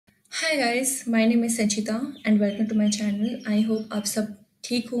Hi guys, my name is Sanchita and welcome to my channel. I hope आप सब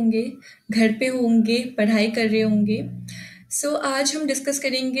ठीक होंगे, घर पे होंगे, पढ़ाई कर रहे होंगे। आज हम डिस्कस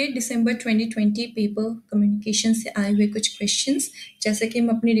करेंगे दिसंबर 2020 पेपर कम्युनिकेशन से आए हुए कुछ क्वेश्चंस। जैसे कि हम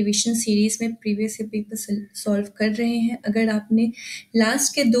अपनी रिवीजन सीरीज़ में प्रीवियस ईयर पेपर सॉल्व कर रहे हैं। अगर आपने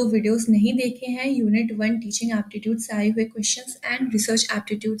लास्ट के 2 वीडियोस नहीं देखे हैं, यूनिट 1 टीचिंग एप्टीट्यूड से आए हुए क्वेश्चंस एंड रिसर्च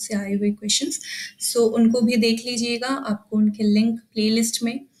एप्टीट्यूड से आए हुए क्वेश्चंस, उनको भी देख लीजिएगा। आपको उनके लिंक प्लेलिस्ट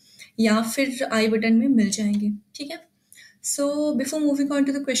में या फिर आई बटन में मिल जाएंगे, ठीक है। Before moving on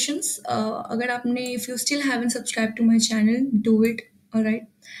to the questions, अगर आपने if you still haven't subscribe to my channel, do it, alright,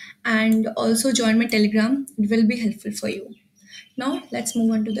 and also join my Telegram, it will be helpful for you. Now let's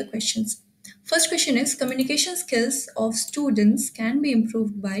move on to the questions. First question is, communication skills of students can be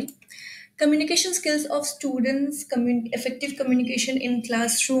improved by communication skills of students, effective communication in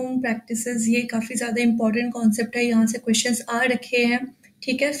classroom practices. ये काफ़ी ज़्यादा important concept है, यहाँ से questions आ रखे हैं,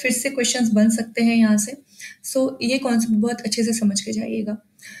 ठीक है। फिर से क्वेश्चंस बन सकते हैं यहाँ से। ये कॉन्सेप्ट बहुत अच्छे से समझ के जाइएगा।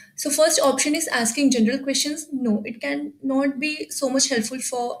 First option is asking general questions. No, it can not be so much helpful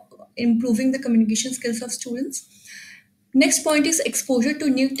for improving the communication skills of students. Next point is exposure to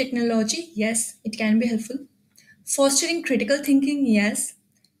new technology. Yes, it can be helpful. Fostering critical thinking. Yes.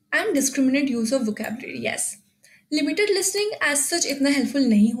 And discriminant use of vocabulary. Yes. Limited listening as such इतना helpful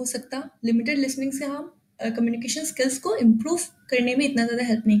नहीं हो सकता. Limited listening से हम communication skills को improve करने में इतना ज़्यादा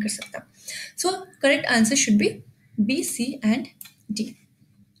help नहीं कर सकता. So correct answer should be B, C and D.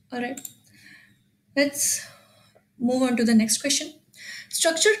 Alright. Let's move on to the next question.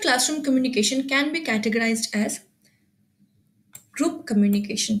 Structured classroom communication can be categorized as group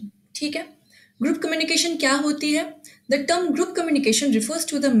communication, ठीक है। ग्रुप कम्युनिकेशन क्या होती है? The term group communication refers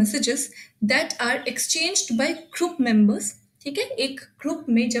to the messages that are exchanged bye group members, ठीक है। एक group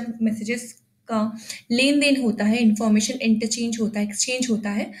में जब मैसेजेस का लेन देन होता है, इंफॉर्मेशन इंटरचेंज होता है, एक्सचेंज होता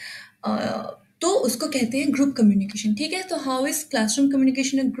है, तो उसको कहते हैं ग्रुप कम्युनिकेशन, ठीक है। तो how is classroom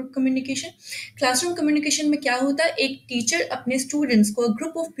communication and group communication? Classroom communication में क्या होता है? एक टीचर अपने स्टूडेंट्स को,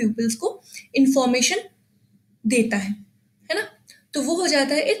 ग्रुप ऑफ पीपल्स को इंफॉर्मेशन देता है ना, तो वो हो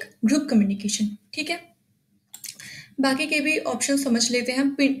जाता है एक ग्रुप कम्युनिकेशन, ठीक है। बाकी के भी ऑप्शन समझ लेते हैं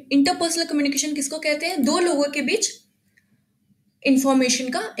हम। इंटरपर्सनल कम्युनिकेशन किसको कहते हैं? दो लोगों के बीच इंफॉर्मेशन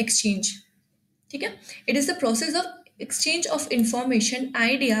का एक्सचेंज, ठीक है। It is the process of exchange of information,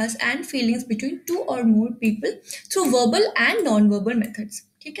 ideas and feelings between two और more people through verbal and non verbal methods,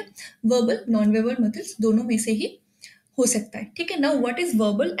 ठीक है। वर्बल, नॉन वर्बल मेथड्स दोनों में से ही हो सकता है, ठीक है। Now what is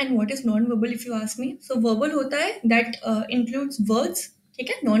verbal and what is non verbal if you ask me? So verbal होता है दैट इंक्लूड्स वर्ड्स, ठीक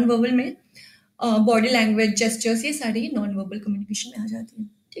है। नॉन वर्बल में बॉडी लैंग्वेज, जेस्चर्स, ये सारी नॉन वर्बल कम्युनिकेशन में आ जाती है,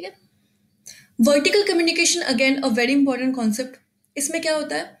 ठीक है। Vertical communication again a very important concept. इसमें क्या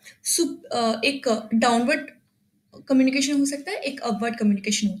होता है? एक डाउनवर्ड कम्युनिकेशन हो सकता है, एक अपवर्ड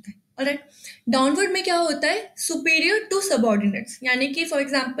कम्युनिकेशन होता है, ऑलराइट। डाउनवर्ड में क्या होता है? सुपीरियर टू सबऑर्डिनेट्स, यानी कि फॉर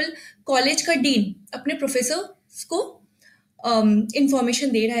एग्जांपल कॉलेज का डीन अपने प्रोफेसर को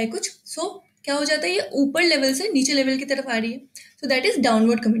इंफॉर्मेशन दे रहा है कुछ, क्या हो जाता है? ये ऊपर लेवल से नीचे लेवल की तरफ आ रही है, so that is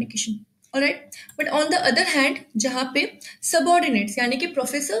downward communication, alright. But on the other hand, जहाँ पे सबऑर्डिनेट्स यानी कि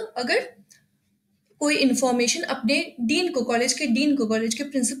प्रोफेसर अगर कोई इंफॉर्मेशन अपने डीन को, कॉलेज के डीन को, कॉलेज के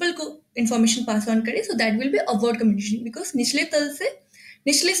प्रिंसिपल को इंफॉर्मेशन पास ऑन करे, so that will be upward communication, because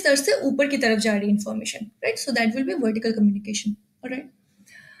निचले स्तर से ऊपर की तरफ जा रही है information, right. So that will be vertical communication, alright.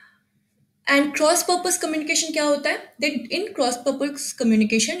 And cross purpose communication क्या होता है? That in cross purpose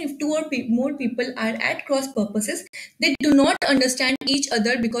communication, if two और more people are eight cross purposes, they do not understand each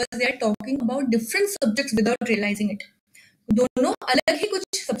other because they are talking about different subjects without realising it. दोनों अलग ही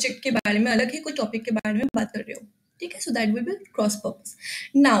कुछ subject के बारे में, अलग ही कुछ टॉपिक के बारे में बात कर रहे हो, ठीक है। So that will be cross purpose.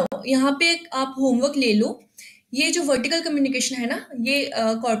 Now यहाँ पे आप होमवर्क ले लो. ये जो वर्टिकल कम्युनिकेशन है ना, ये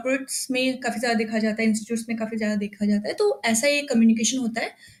कॉर्पोरेट्स में काफ़ी ज़्यादा देखा जाता है, इंस्टीट्यूट्स में काफ़ी ज़्यादा देखा जाता है. तो ऐसा ये कम्युनिकेशन होता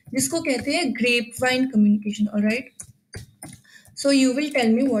है जिसको कहते हैं grep vine communication, alright. So you will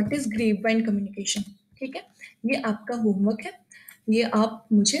tell me what is grep vine communication, ठीक है। ये आपका होमवर्क है, ये आप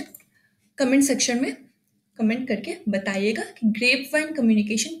मुझे कमेंट सेक्शन में कमेंट करके बताइएगा कि ग्रेप वाइन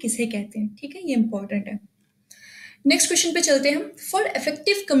कम्युनिकेशन किसे कहते हैं, ठीक है। ये इंपॉर्टेंट है. नेक्स्ट क्वेश्चन पे चलते हैं हम. For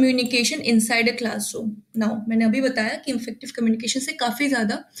effective communication inside a classroom. Now मैंने अभी बताया कि इफेक्टिव कम्युनिकेशन से काफ़ी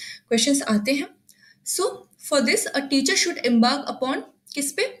ज़्यादा क्वेश्चंस आते हैं. So for this a teacher should embark upon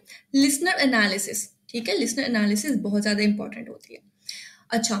किस पे? लिसनर एनालिसिस, ठीक है। लिसनर एनालिसिस बहुत ज़्यादा इंपॉर्टेंट होती है.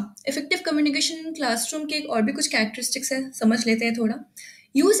 अच्छा, इफेक्टिव कम्युनिकेशन इन क्लासरूम के और भी कुछ कैरेक्टरिस्टिक्स है, समझ लेते हैं थोड़ा.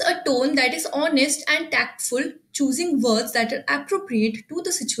 Use a tone that is honest and tactful, choosing words that are appropriate to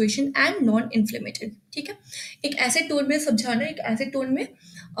the situation and non-inflammatory, ठीक है. एक ऐसे टोन में समझाना, एक ऐसे टोन में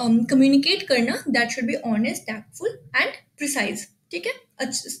communicate करना that should be honest, tactful and precise, ठीक है,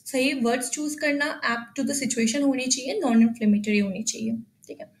 सही वर्ड्स चूज करना, एप्ट टू द सिचुएशन होनी चाहिए, नॉन इन्फ्लेमेटरी होनी चाहिए,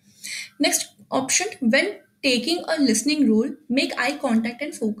 ठीक है। Next option, when taking a listening role make eye contact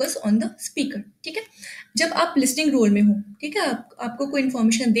and focus on the speaker, ठीक है। जब आप लिसनिंग रोल में हो, ठीक है, आपको कोई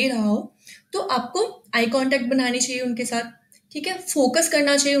इन्फॉर्मेशन दे रहा हो तो आपको आई कॉन्टैक्ट बनानी चाहिए उनके साथ, ठीक है, फोकस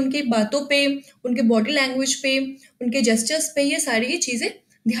करना चाहिए उनकी बातों पे, उनके बॉडी लैंग्वेज पे, उनके जेस्चर्स पे, ये सारी चीजें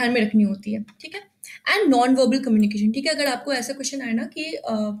ध्यान में रखनी होती है, ठीक है। एंड नॉन वर्बल कम्युनिकेशन, ठीक है, अगर आपको ऐसा क्वेश्चन आए ना कि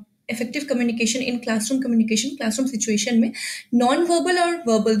effective communication in classroom communication, classroom situation में नॉन वर्बल और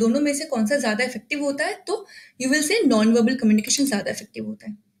वर्बल दोनों में से कौन सा ज्यादा इफेक्टिव होता है, तो you will say non verbal communication ज्यादा इफेक्टिव होता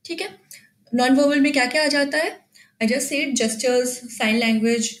है, ठीक है। नॉन वर्बल में क्या क्या आ जाता है, I just said gestures, sign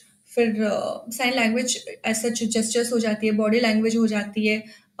language, फिर साइन लैंग्वेज ऐसा जेस्चर्स हो जाती है, बॉडी लैंग्वेज हो जाती है,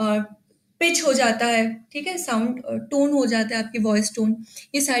 पिच हो जाता है, ठीक है, साउंड टोन हो जाता है, आपकी वॉइस टोन,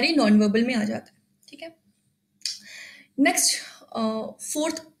 ये सारी नॉन वर्बल में आ जाता है, ठीक है। नेक्स्ट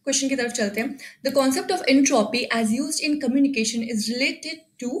फोर्थ क्वेश्चन की तरफ चलते हैं। The concept of entropy as used in communication is related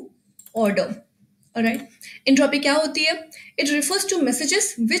to order, alright. Entropy क्या होती है, it refers to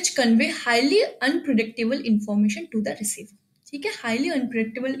messages which convey highly unpredictable information to the receiver, ठीक है, highly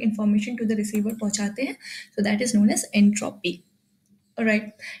unpredictable information to the receiver पहुंचाते हैं, so that is known as entropy,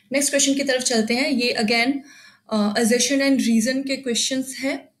 alright. Next question की तरफ चलते हैं। ये अगेन असर्शन एंड रीजन के क्वेश्चंस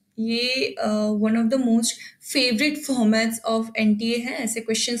हैं, ये one of the most favourite formats of NTA है, ऐसे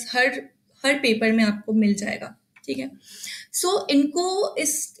क्वेश्चंस हर पेपर में आपको मिल जाएगा, ठीक है। सो इनको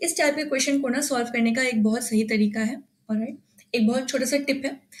इस टाइप के क्वेश्चन को ना सॉल्व करने का एक बहुत सही तरीका है, ऑलराइट। एक बहुत छोटा सा टिप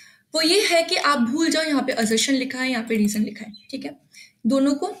है, वो ये है कि आप भूल जाओ यहाँ पे असर्शन लिखा है, यहाँ पे रीजन लिखा है, ठीक है,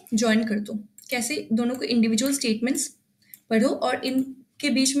 दोनों को ज्वाइन कर दो। कैसे, दोनों को इंडिविजुअल स्टेटमेंट्स पढ़ो और इनके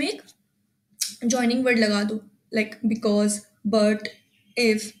बीच में एक ज्वाइनिंग वर्ड लगा दो, लाइक बिकॉज, बट,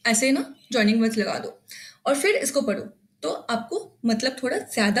 इफ, ऐसे ना ज्वाइनिंग वर्ड्स लगा दो और फिर इसको पढ़ो, तो आपको मतलब थोड़ा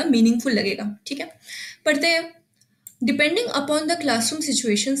ज्यादा मीनिंगफुल लगेगा, ठीक है। पढ़ते हैं। Depending upon the classroom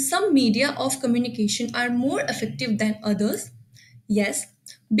situation some media of communication are more effective than others, yes,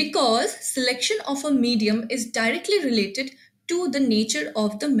 because selection of a medium is directly related to the nature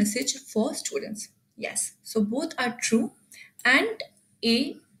of the message for students, yes, so both are true and A,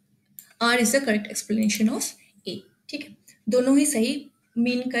 R is the correct explanation of A, ठीक है, दोनों ही सही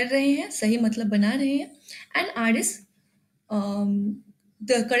mean कर रहे हैं, सही मतलब बना रहे हैं, and R is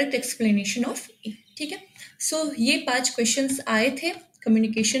the correct explanation of ए, ठीक है। सो ये 5 क्वेश्चंस आए थे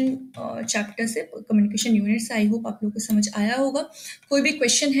कम्युनिकेशन चैप्टर से, कम्युनिकेशन यूनिट से। आई होप आप लोगों को समझ आया होगा। कोई भी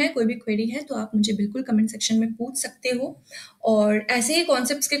क्वेश्चन है, कोई भी क्वेरी है तो आप मुझे बिल्कुल कमेंट सेक्शन में पूछ सकते हो। और ऐसे ही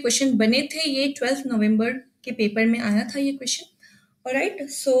कॉन्सेप्ट्स के क्वेश्चन बने थे, ये 12 नवंबर के पेपर में आया था ये क्वेश्चन, ऑलराइट।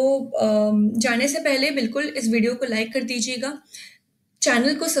 सो जाने से पहले बिल्कुल इस वीडियो को लाइक कर दीजिएगा,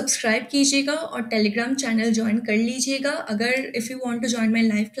 चैनल को सब्सक्राइब कीजिएगा और टेलीग्राम चैनल ज्वाइन कर लीजिएगा। अगर if you want to join my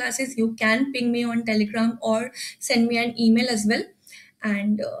live classes you can ping me on Telegram और send me N email as well,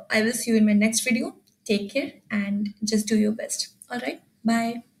 and I will see you in my next video. Take care and just do your best. All right,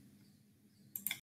 bye.